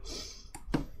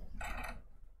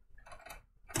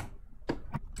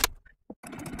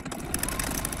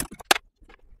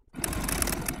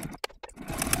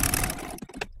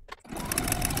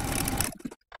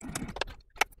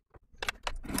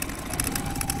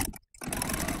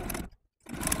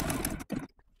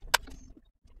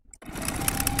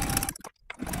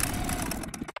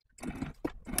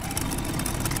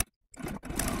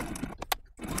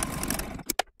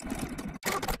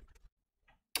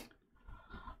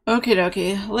 Okie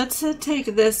dokie, let's take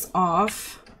this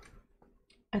off.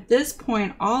 At this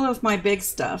point, all of my big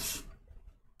stuff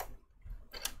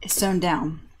is sewn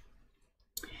down.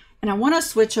 And I want to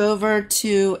switch over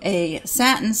to a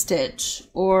satin stitch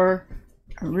or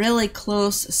a really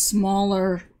close,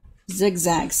 smaller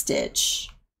zigzag stitch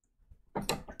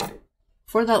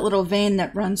for that little vein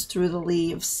that runs through the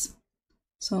leaves.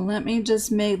 So let me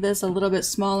just make this a little bit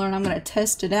smaller, and I'm going to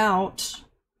test it out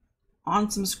on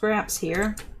some scraps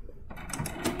here.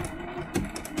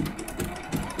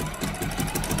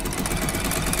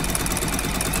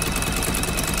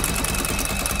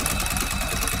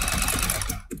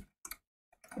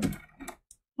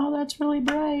 Oh, that's really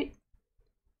bright.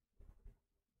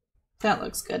 That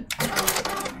looks good.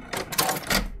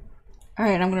 All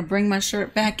right, I'm going to bring my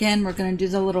shirt back in. We're going to do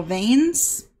the little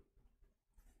veins.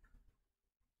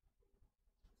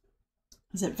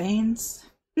 Is it veins?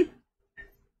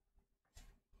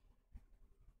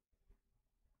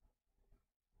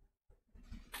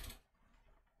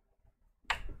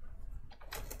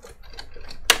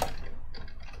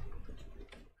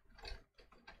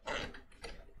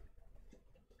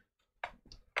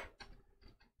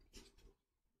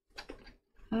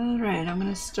 All right, I'm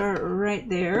going to start right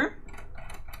there.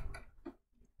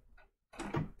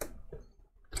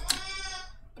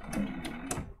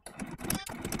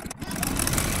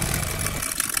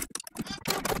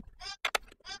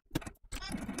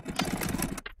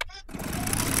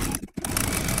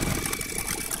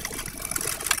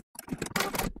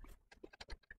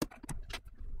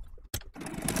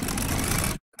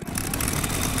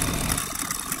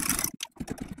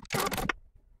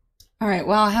 All right,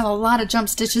 well, I have a lot of jump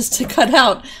stitches to cut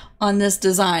out on this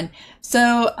design.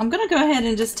 So I'm going to go ahead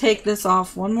and just take this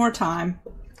off one more time.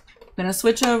 I'm going to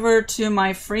switch over to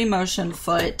my free motion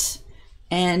foot,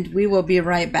 and we will be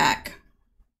right back.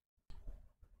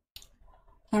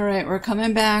 All right, we're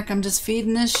coming back. I'm just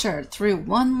feeding this shirt through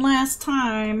one last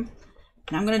time.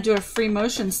 And I'm going to do a free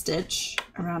motion stitch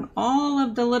around all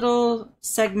of the little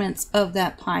segments of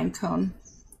that pine cone.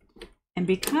 And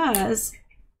because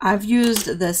I've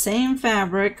used the same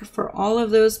fabric for all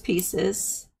of those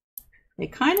pieces, they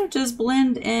kind of just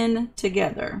blend in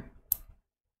together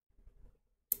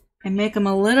and make them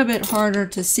a little bit harder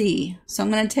to see. So I'm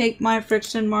going to take my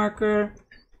friction marker.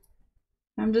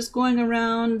 I'm just going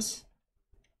around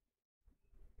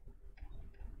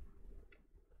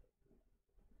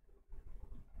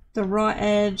the raw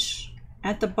edge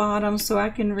at the bottom so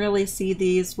I can really see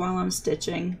these while I'm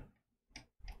stitching.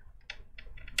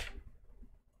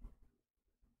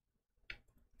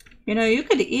 You know, you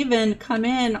could even come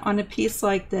in on a piece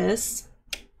like this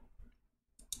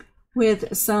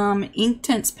with some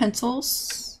Inktense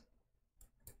pencils,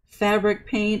 fabric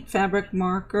paint, fabric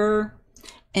marker,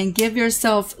 and give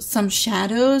yourself some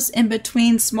shadows in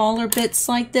between smaller bits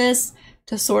like this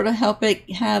to sort of help it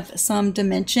have some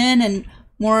dimension and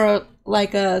more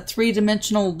like a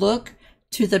three-dimensional look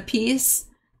to the piece.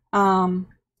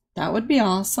 That would be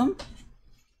awesome.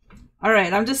 All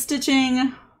right, I'm just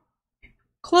stitching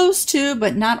close to,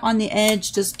 but not on the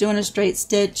edge, just doing a straight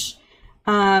stitch.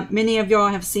 Many of y'all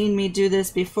have seen me do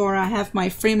this before. I have my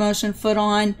free motion foot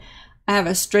on. I have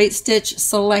a straight stitch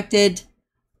selected.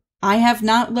 I have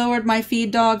not lowered my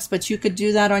feed dogs, but you could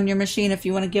do that on your machine if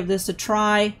you want to give this a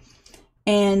try.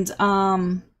 And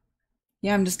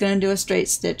yeah, I'm just going to do a straight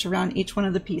stitch around each one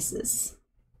of the pieces.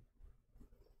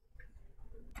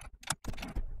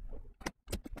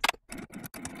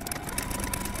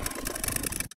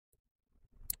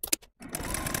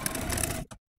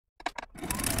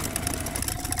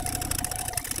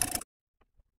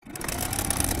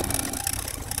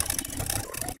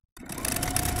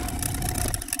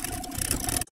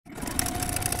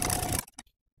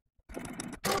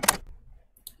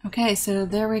 Okay, so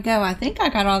there we go. I think I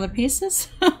got all the pieces.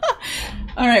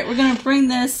 All right, we're going to bring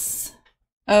this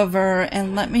over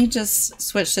and let me just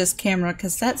switch this camera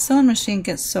because that sewing machine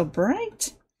gets so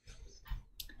bright.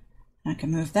 I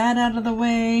can move that out of the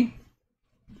way.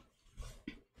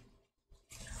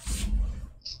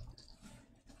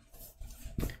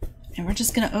 And we're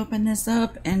just going to open this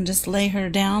up and just lay her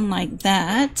down like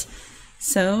that.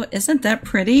 So isn't that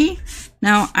pretty?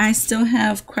 Now I still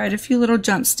have quite a few little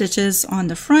jump stitches on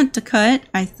the front to cut,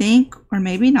 I think, or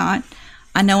maybe not.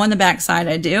 I know on the back side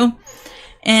I do.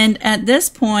 And at this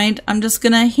point, I'm just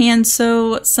gonna hand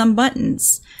sew some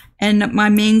buttons. And my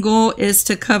main goal is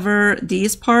to cover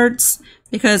these parts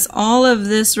because all of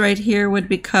this right here would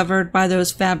be covered by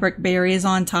those fabric berries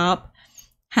on top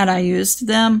had I used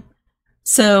them.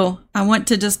 So I want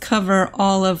to just cover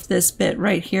all of this bit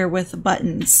right here with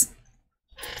buttons.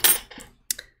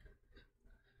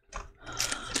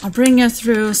 I'll bring you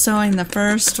through sewing the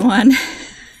first one.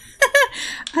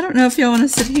 I don't know if y'all want to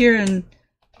sit here and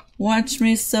watch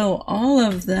me sew all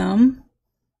of them.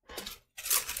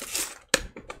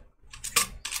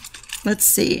 Let's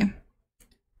see.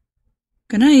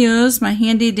 Gonna use my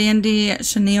handy dandy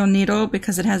chenille needle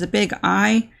because it has a big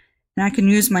eye and I can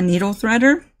use my needle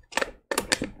threader.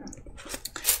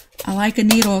 I like a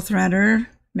needle threader,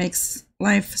 makes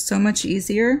life so much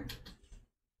easier.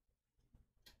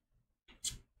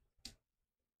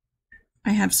 I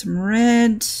have some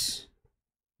red.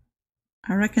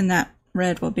 I reckon that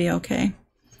red will be okay.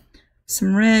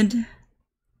 Some red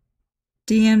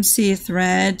DMC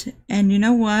thread. And you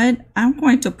know what? I'm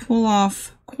going to pull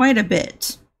off quite a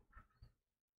bit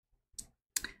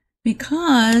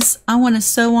because I want to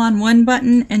sew on one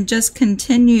button and just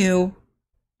continue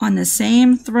on the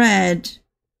same thread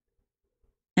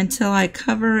until I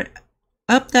cover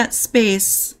up that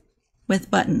space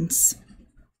with buttons.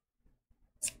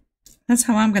 That's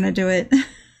how I'm going to do it.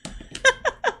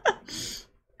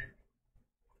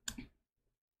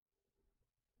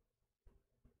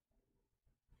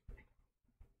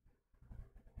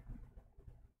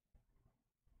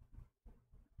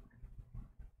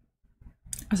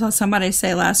 I saw somebody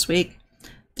say last week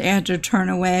they had to turn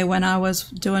away when I was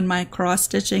doing my cross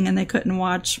stitching and they couldn't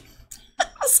watch. I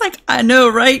was like, I know,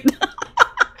 right?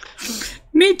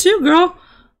 Me too, girl.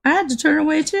 I had to turn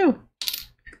away too.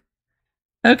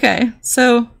 Okay,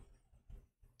 so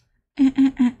do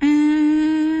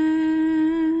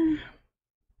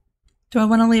I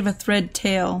want to leave a thread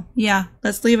tail? Yeah,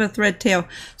 let's leave a thread tail.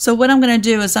 So what I'm going to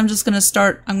do is I'm just going to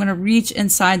start, I'm going to reach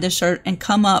inside the shirt and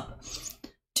come up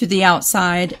to the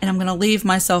outside, and I'm going to leave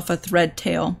myself a thread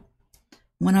tail.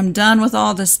 When I'm done with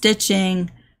all the stitching,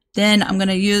 then I'm going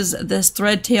to use this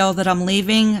thread tail that I'm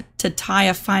leaving to tie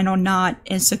a final knot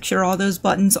and secure all those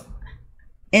buttons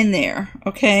in there.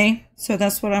 Okay, so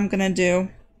that's what I'm going to do.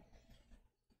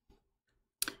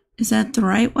 Is that the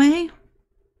right way?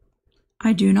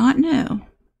 I do not know.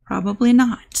 Probably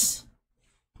not.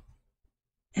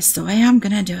 It's the way I'm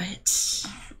going to do it.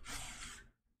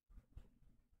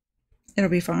 It'll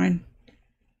be fine.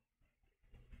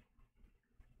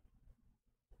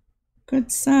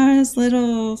 Good size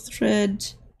little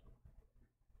thread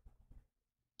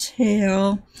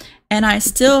tail. And I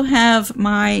still have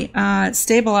my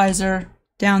stabilizer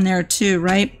down there too,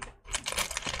 right?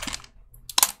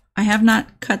 I have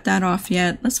not cut that off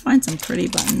yet. Let's find some pretty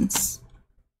buttons.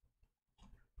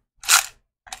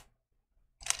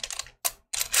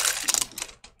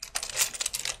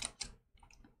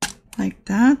 Like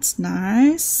that's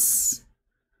nice.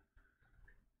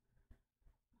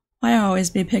 I always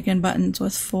be picking buttons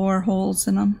with 4 holes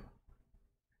in them.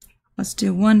 Let's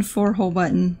do 1 4-hole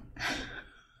button.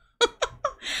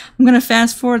 I'm going to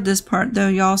fast forward this part though,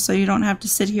 y'all, so you don't have to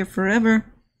sit here forever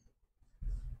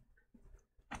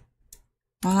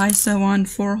while I sew on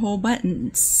 4-hole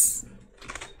buttons.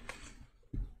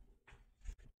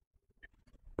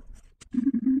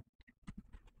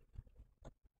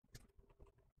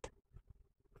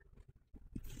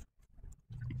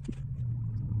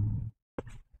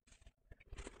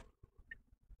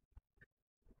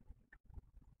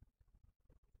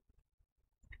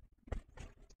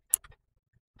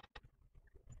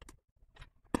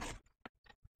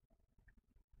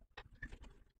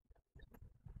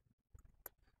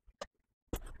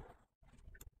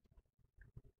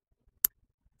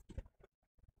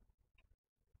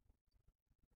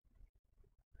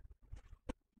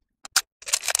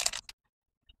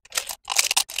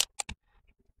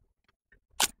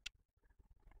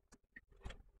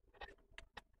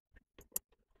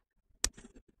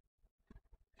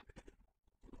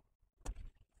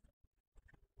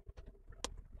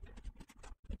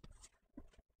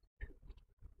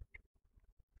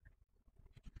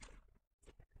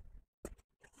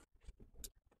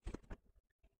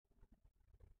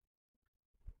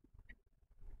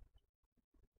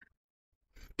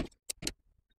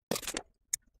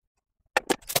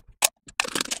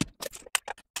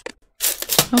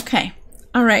 Okay,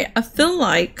 all right, I feel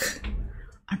like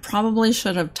I probably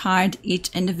should have tied each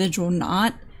individual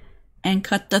knot and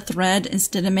cut the thread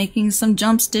instead of making some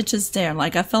jump stitches there.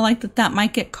 Like I feel like that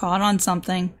might get caught on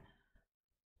something.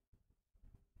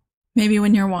 Maybe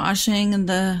when you're washing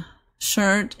the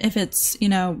shirt, if it's, you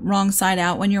know, wrong side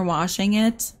out when you're washing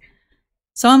it.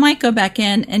 So I might go back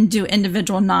in and do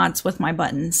individual knots with my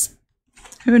buttons.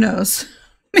 Who knows?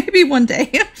 Maybe one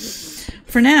day.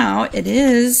 For now, it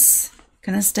is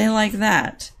gonna stay like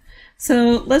that.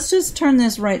 So let's just turn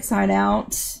this right side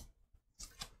out.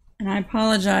 And I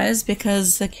apologize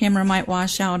because the camera might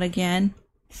wash out again.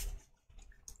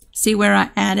 See where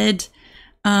I added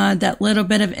that little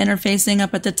bit of interfacing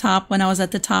up at the top when I was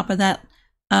at the top of that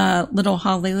little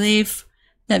holly leaf?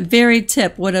 That very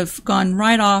tip would have gone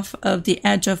right off of the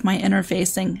edge of my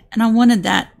interfacing. And I wanted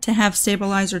that to have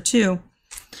stabilizer too.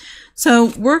 So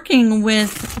working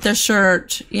with the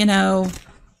shirt, you know,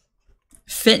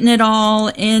 fitting it all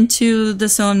into the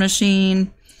sewing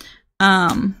machine.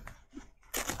 I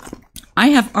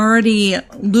have already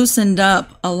loosened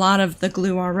up a lot of the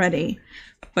glue already,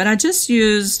 but I just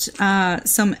used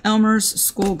some Elmer's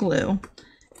school glue.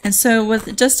 And so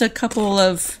with just a couple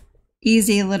of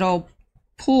easy little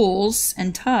pulls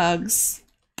and tugs,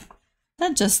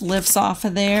 that just lifts off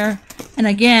of there. And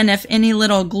again, if any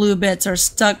little glue bits are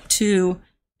stuck to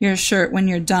your shirt when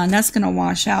you're done, that's going to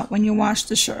wash out when you wash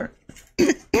the shirt.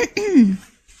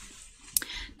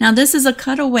 Now this is a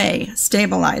cutaway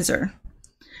stabilizer.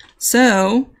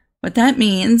 So what that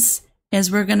means is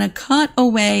we're going to cut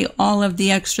away all of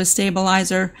the extra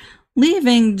stabilizer,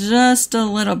 leaving just a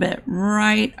little bit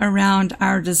right around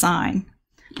our design.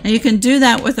 Now you can do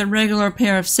that with a regular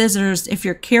pair of scissors if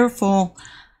you're careful.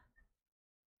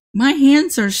 My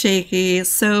hands are shaky,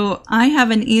 so I have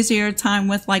an easier time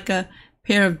with like a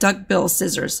pair of duckbill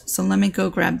scissors. So let me go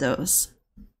grab those.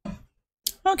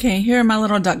 Okay, here are my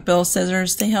little duckbill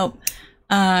scissors. They help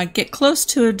get close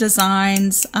to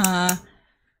designs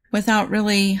without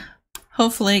really,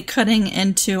 hopefully, cutting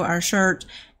into our shirt.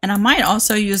 And I might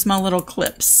also use my little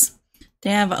clips. They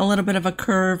have a little bit of a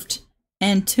curved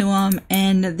end to them,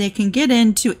 and they can get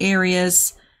into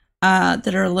areas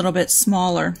that are a little bit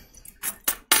smaller.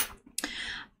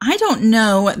 I don't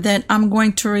know that I'm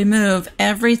going to remove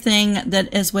everything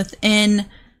that is within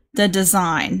the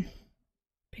design,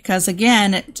 because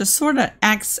again, it just sort of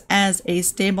acts as a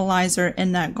stabilizer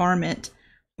in that garment.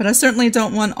 But I certainly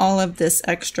don't want all of this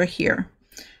extra here.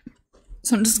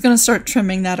 So I'm just going to start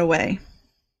trimming that away.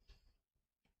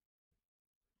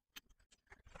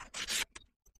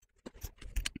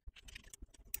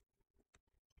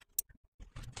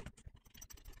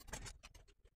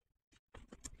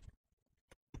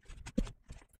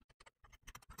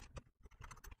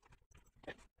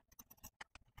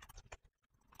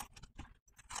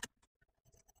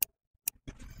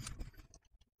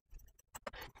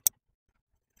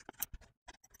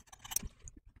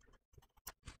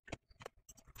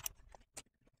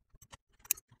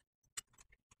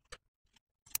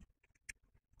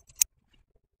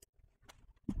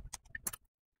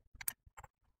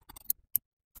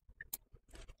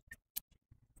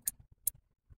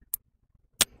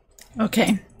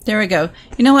 Okay, There we go.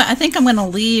 You know what? I think I'm going to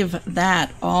leave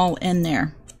that all in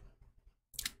there.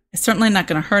 It's certainly not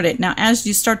going to hurt it. Now, as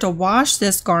you start to wash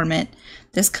this garment,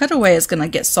 this cutaway is going to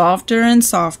get softer and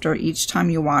softer each time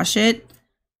you wash it.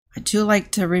 I do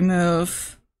like to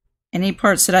remove any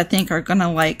parts that I think are going to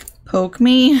like poke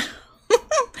me.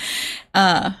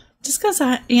 Just because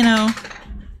I'm a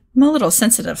little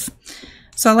sensitive.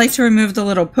 So I like to remove the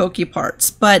little pokey parts,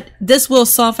 but this will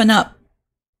soften up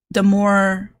the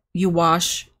more you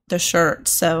wash the shirt.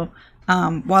 So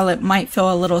while it might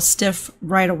feel a little stiff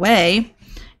right away,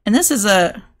 and this is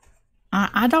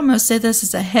I'd almost say this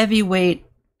is a heavyweight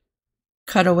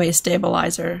cutaway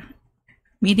stabilizer,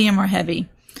 medium or heavy.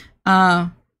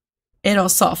 It'll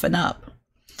soften up.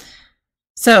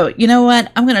 So you know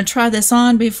what? I'm going to try this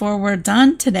on before we're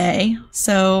done today.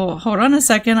 So hold on a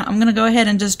second. I'm going to go ahead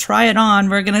and just try it on.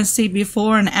 We're going to see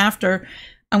before and after.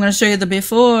 I'm going to show you the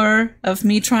before of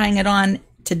me trying it on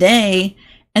today.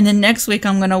 And then next week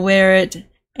I'm going to wear it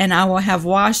and I will have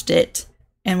washed it.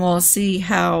 And we'll see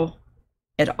how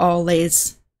it all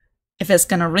lays, if it's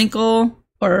going to wrinkle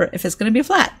or if it's going to be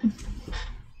flat.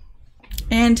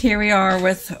 And here we are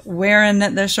with wearing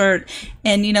the shirt.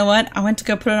 And you know what? I went to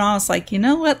go put it on. I was like, you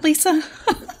know what, Lisa?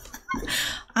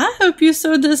 I hope you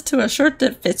sewed this to a shirt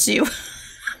that fits you.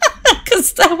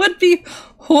 Because that would be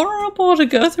horrible to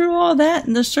go through all that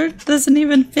and the shirt doesn't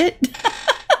even fit.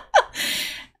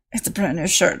 It's a brand new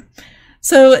shirt.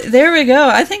 So there we go.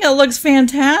 I think it looks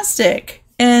fantastic.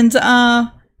 And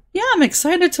yeah, I'm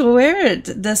excited to wear it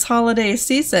this holiday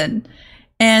season.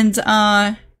 And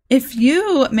if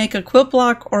you make a quilt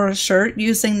block or a shirt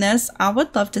using this, I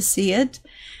would love to see it.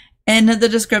 And in the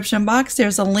description box,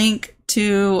 there's a link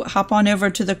to hop on over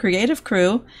to the Creative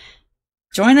Crew.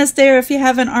 Join us there if you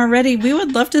haven't already. We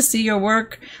would love to see your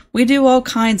work. We do all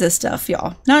kinds of stuff,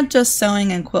 y'all. Not just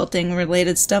sewing and quilting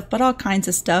related stuff, but all kinds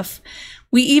of stuff.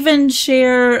 We even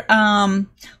share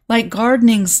like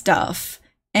gardening stuff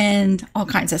and all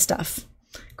kinds of stuff.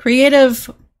 Creative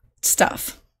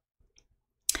stuff.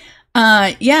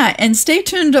 Yeah, and stay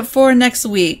tuned for next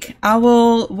week. I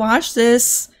will watch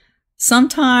this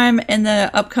sometime in the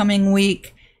upcoming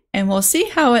week and we'll see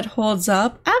how it holds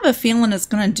up. I have a feeling it's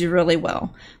going to do really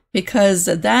well because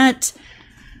that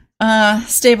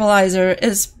stabilizer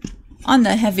is on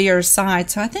the heavier side.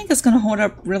 So I think it's going to hold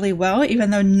up really well, even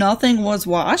though nothing was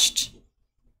washed.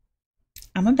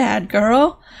 I'm a bad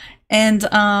girl. And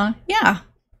yeah,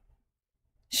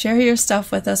 share your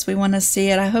stuff with us. We want to see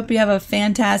it. I hope you have a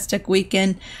fantastic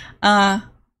weekend. I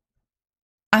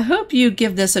hope you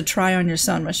give this a try on your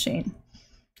sewing machine.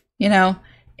 You know,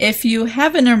 if you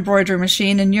have an embroidery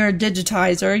machine and you're a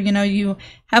digitizer, you know, you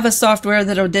have a software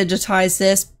that'll digitize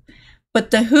this,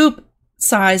 but the hoop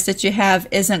size that you have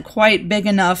isn't quite big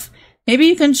enough. Maybe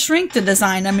you can shrink the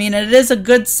design. I mean, it is a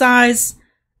good size.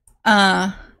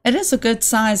 It is a good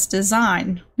size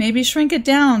design. Maybe shrink it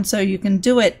down so you can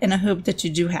do it in a hoop that you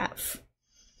do have.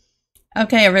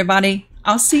 Okay, everybody.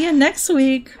 I'll see you next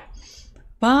week.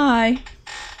 Bye.